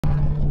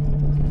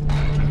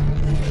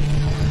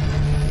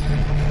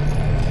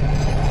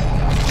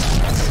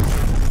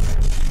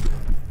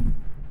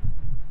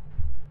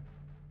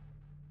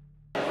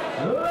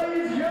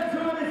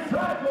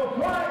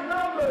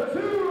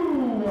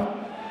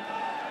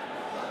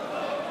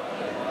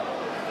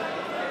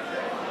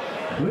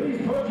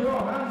Please put your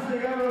hands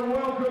together and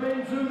welcome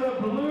into the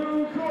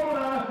blue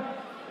corner,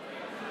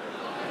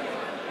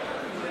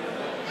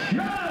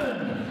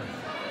 Shannon,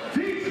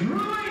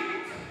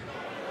 Detroit,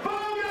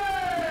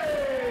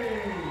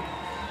 Folgate!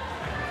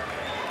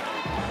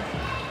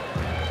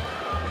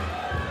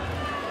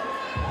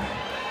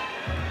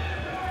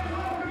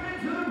 Welcome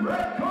into the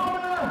red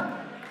corner,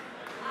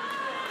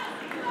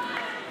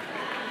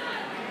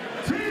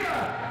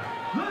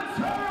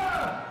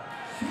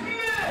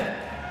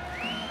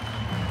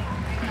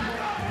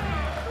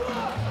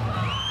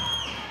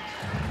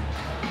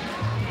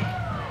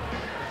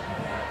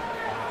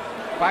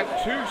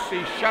 About to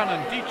see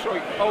Shannon,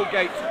 Detroit,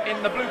 Folgate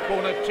in the blue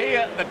corner,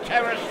 Tia the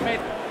Terror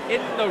Smith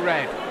in the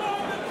red.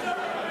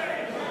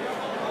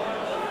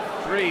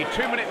 3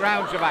 2-minute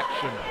rounds of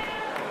action.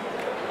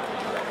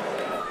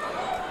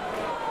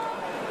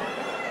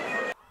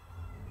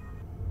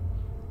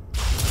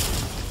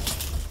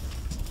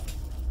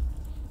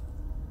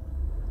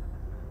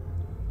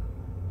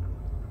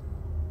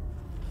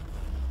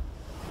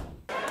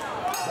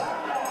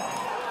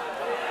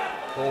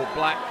 All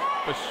black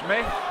for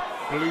Smith.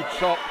 Blue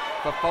top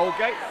for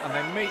Folgate, and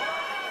they meet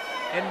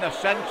in the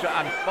centre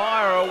and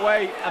fire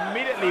away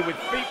immediately with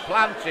feet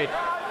planted.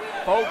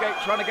 Folgate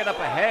trying to get up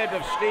ahead of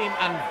steam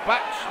and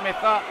back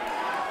Smith up.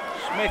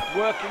 Smith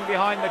working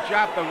behind the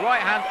jab, the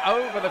right hand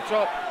over the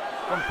top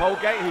from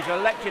Folgate, who's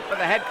elected for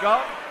the head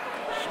guard.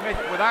 Smith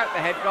without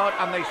the head guard,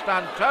 and they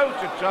stand toe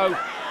to toe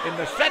in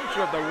the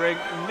centre of the ring.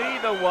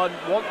 Neither one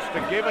wants to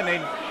give an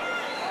inch.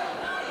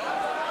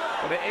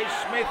 But it is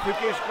Smith who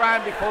gives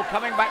ground before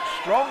coming back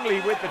strongly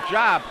with the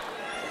jab.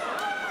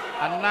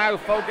 And now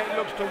Folgate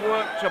looks to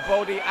work to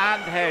body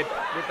and head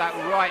with that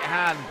right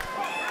hand.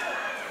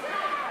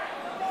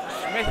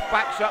 Smith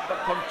backs up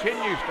but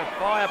continues to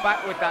fire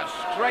back with that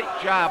straight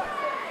jab.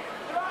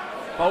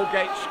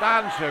 Folgate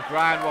stands her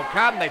ground. Well,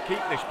 can they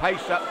keep this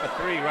pace up for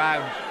 3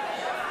 rounds?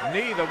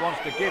 Neither wants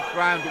to give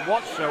ground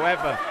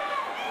whatsoever.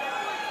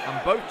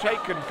 And both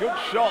taken good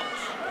shots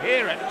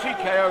here at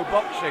TKO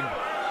Boxing.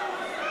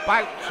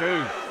 Bout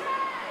 2.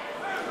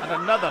 And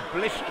another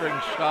blistering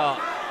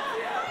start.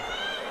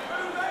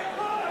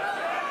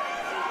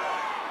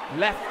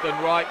 Left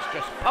and right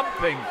just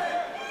pumping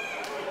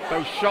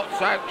those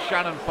shots out,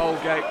 Shannon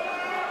Folgate.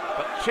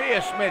 But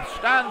Tia Smith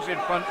stands in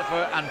front of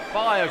her and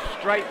fires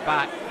straight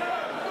back.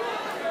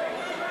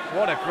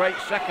 What a great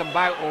second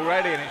bout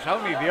already, and it's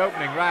only the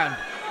opening round.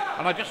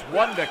 And I just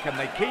wonder, can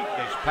they keep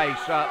this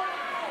pace up?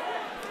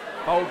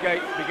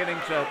 Folgate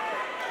beginning to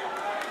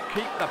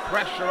keep the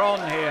pressure on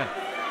here.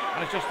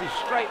 And it's just these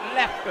straight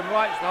left and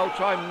rights the whole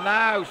time.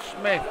 Now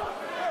Smith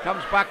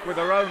comes back with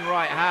her own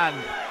right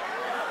hand.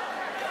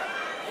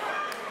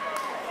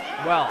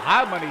 Well,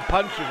 how many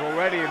punches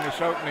already in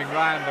this opening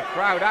round? The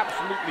crowd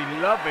absolutely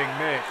loving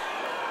this.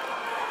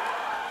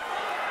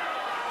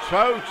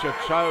 Toe to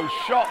toe,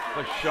 shot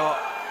for shot.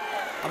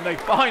 And they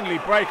finally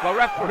break. Our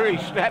referee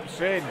steps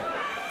in.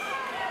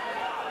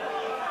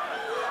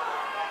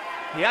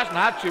 He hasn't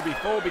had to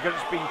before because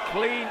it's been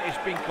clean, it's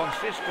been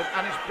consistent,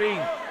 and it's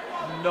been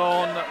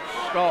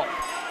non-stop.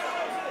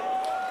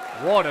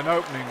 What an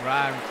opening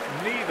round.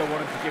 Neither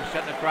wanted to give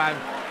centre ground.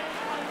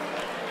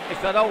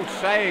 It's that old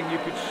saying, you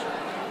could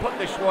put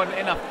this one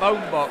in a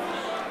phone box.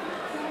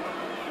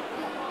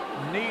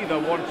 Neither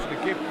wants to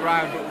give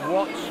ground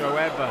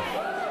whatsoever.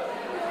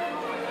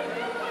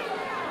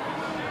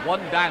 1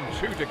 down,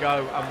 2 to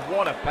go, and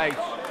what a pace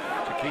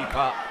to keep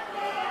up.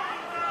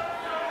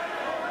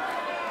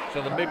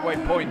 So the midway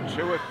point,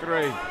 2 or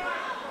 3.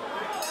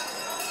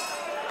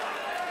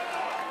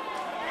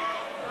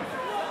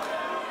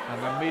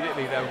 And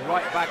immediately they're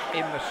right back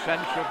in the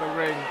centre of the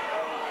ring.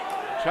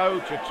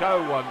 Toe to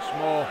toe once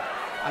more.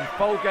 And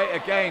Folgate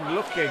again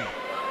looking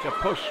to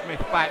push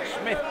Smith back.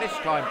 Smith this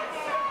time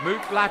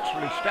moved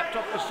laterally, stepped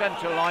off the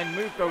centre line,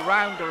 moved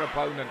around her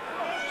opponent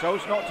so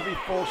as not to be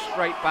forced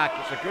straight back.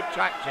 It's a good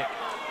tactic.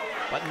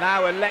 But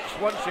now elects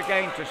once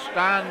again to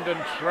stand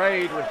and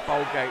trade with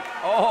Folgate.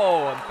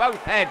 Oh, and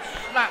both heads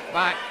snap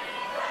back.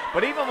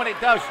 But even when it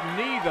does,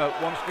 neither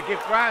wants to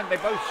give ground. They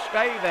both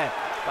stay there.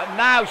 But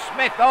now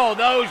Smith, oh,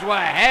 those were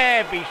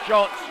heavy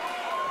shots.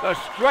 The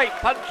straight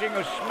punching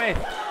of Smith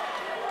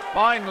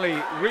finally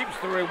reaps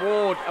the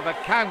reward of a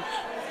count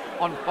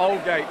on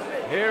Folgate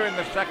here in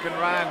the second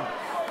round.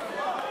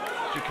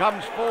 She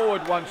comes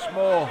forward once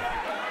more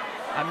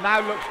and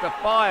now looks to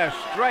fire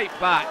straight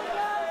back.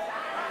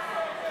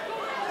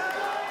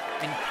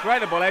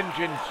 Incredible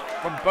engines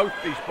from both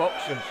these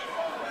boxers.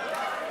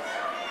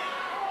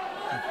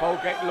 And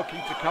Folgate looking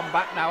to come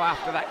back now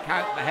after that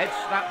count. The head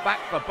snap back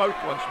for both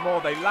once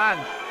more. They land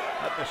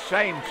at the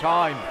same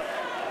time.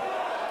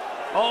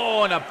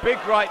 Oh, and a big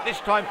right this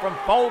time from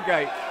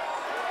Folgate.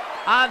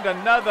 And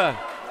another.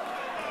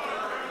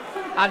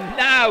 And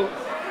now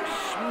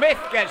Smith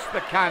gets the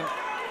count.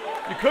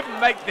 You couldn't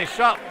make this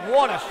up.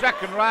 What a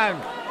second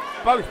round.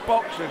 Both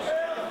boxers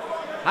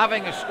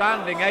having a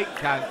standing 8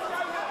 count.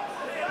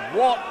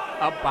 What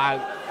a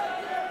bout.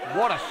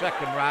 What a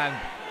second round.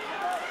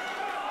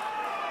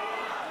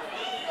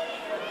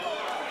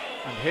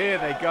 And here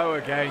they go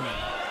again.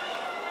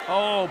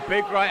 Oh,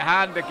 big right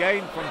hand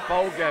again from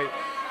Folgate.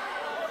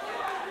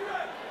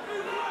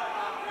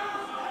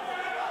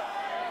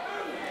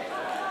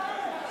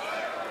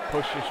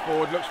 Pushes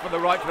forward, looks for the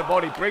right to the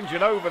body, brings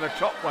it over the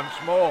top once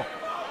more.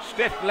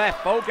 Stiff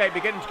left, Folgate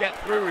beginning to get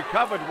through,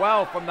 recovered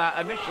well from that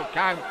initial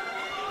count.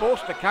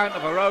 Forced a count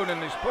of her own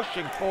and is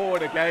pushing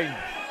forward again.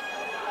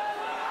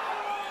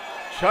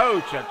 Toe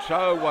to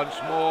toe once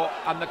more,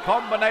 and the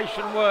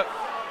combination work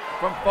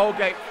from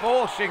Folgate,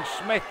 forcing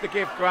Smith to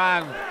give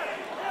ground.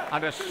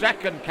 And a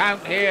second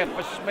count here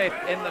for Smith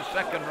in the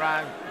second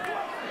round.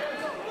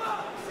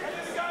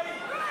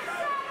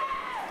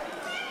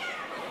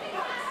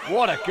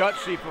 What a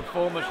gutsy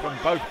performance from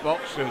both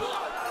boxers.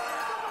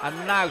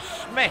 And now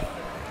Smith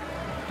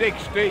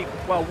digs deep.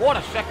 Well, what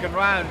a second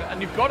round.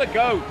 And you've got to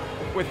go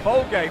with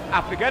Folgate.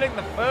 After getting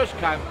the first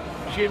count,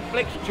 she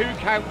inflicts 2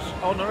 counts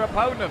on her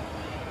opponent.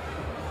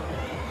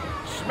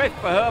 Smith,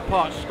 for her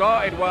part,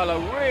 started well. A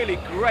really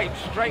great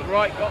straight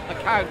right, got the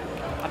count.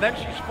 And then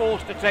she's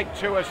forced to take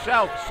 2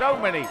 herself. So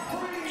many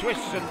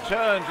twists and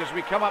turns as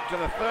we come up to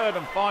the third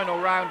and final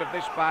round of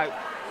this bout.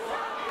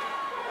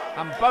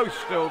 And both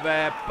still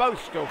there,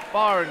 both still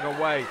firing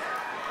away.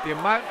 The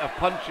amount of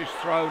punches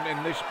thrown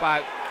in this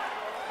bout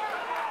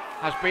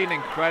has been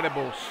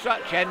incredible.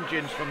 Such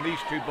engines from these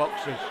 2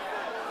 boxers.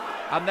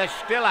 And they're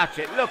still at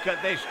it. Look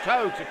at this,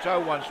 toe to toe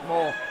once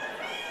more.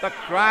 The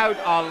crowd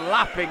are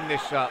lapping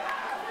this up.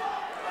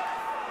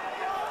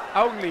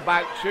 Only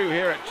bout 2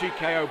 here at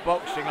TKO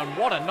Boxing, and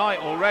what a night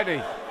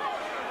already.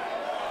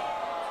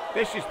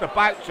 This is the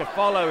bout to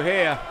follow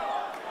here.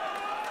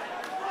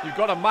 You've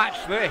got to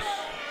match this.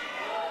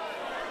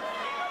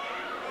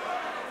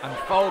 And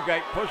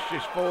Folgate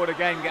pushes forward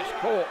again, gets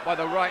caught by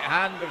the right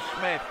hand of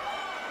Smith.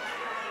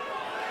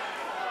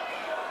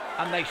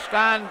 And they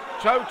stand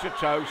toe to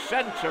toe,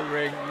 centre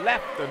ring,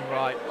 left and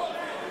right.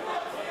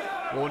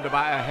 Warned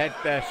about her head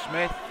there,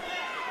 Smith.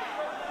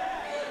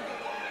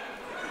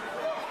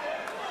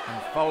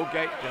 And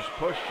Folgate just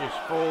pushes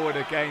forward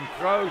again,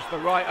 throws the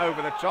right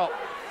over the top.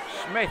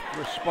 Smith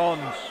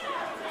responds.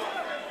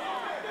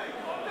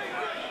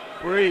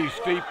 Breathes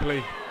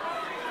deeply.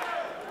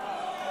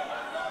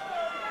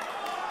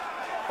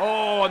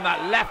 Oh, and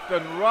that left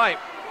and right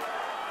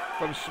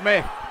from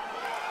Smith.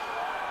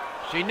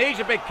 She needs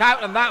a big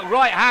count, and that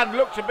right hand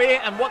looked to be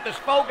it. And what does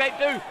Folgate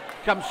do?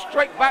 Comes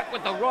straight back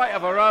with the right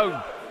of her own.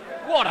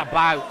 What a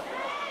bout.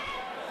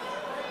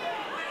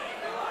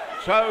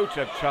 Toe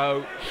to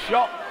toe,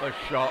 shot for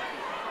shot.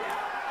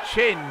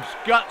 Chins,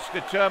 guts,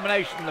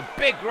 determination. The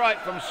big right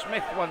from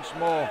Smith once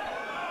more.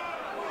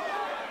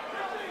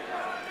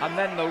 And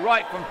then the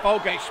right from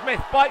Folgate.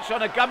 Smith bites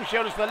on a gum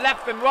shield as the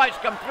left and rights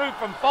come through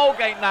from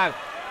Folgate now.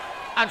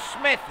 And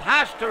Smith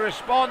has to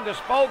respond as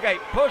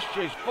Folgate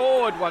pushes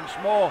forward once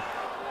more.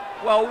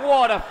 Well,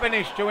 what a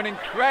finish to an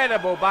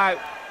incredible bout.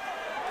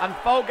 And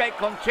Folgate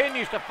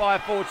continues to fire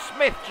forward.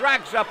 Smith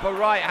drags up a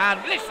right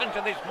hand. Listen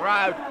to this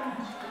crowd.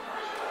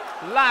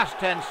 Last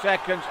 10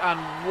 seconds,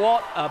 and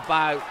what a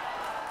bout.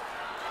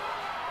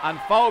 And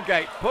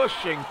Folgate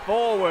pushing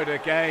forward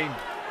again.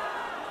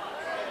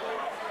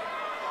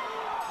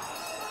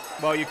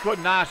 Well, you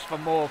couldn't ask for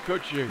more,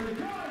 could you?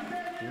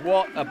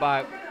 What a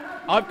bout.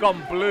 I've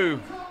gone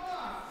blue.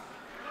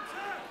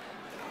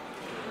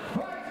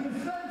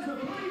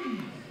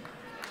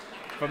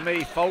 For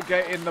me,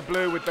 Folgate in the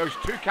blue with those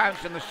 2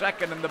 counts in the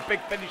second and the big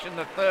finish in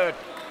the third.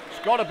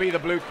 It's got to be the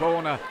blue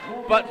corner.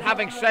 But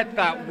having said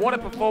that, what a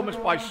performance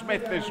by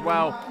Smith as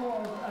well.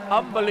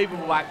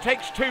 Unbelievable bout.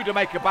 Takes 2 to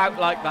make a bout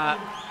like that.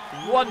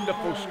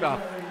 Wonderful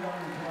stuff.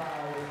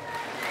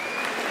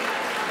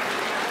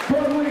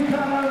 But we can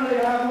only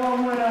have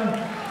one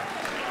winner.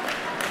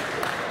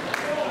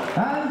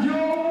 And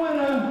your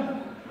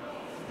winner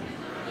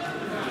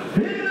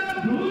in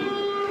the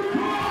blue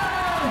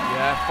corner.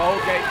 Yeah,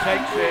 Folgate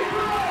takes it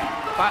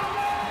back,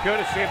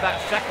 courtesy of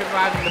that second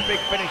round and the big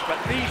finish. But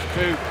these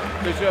 2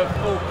 deserve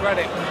full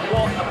credit.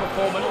 What a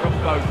performance from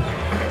both.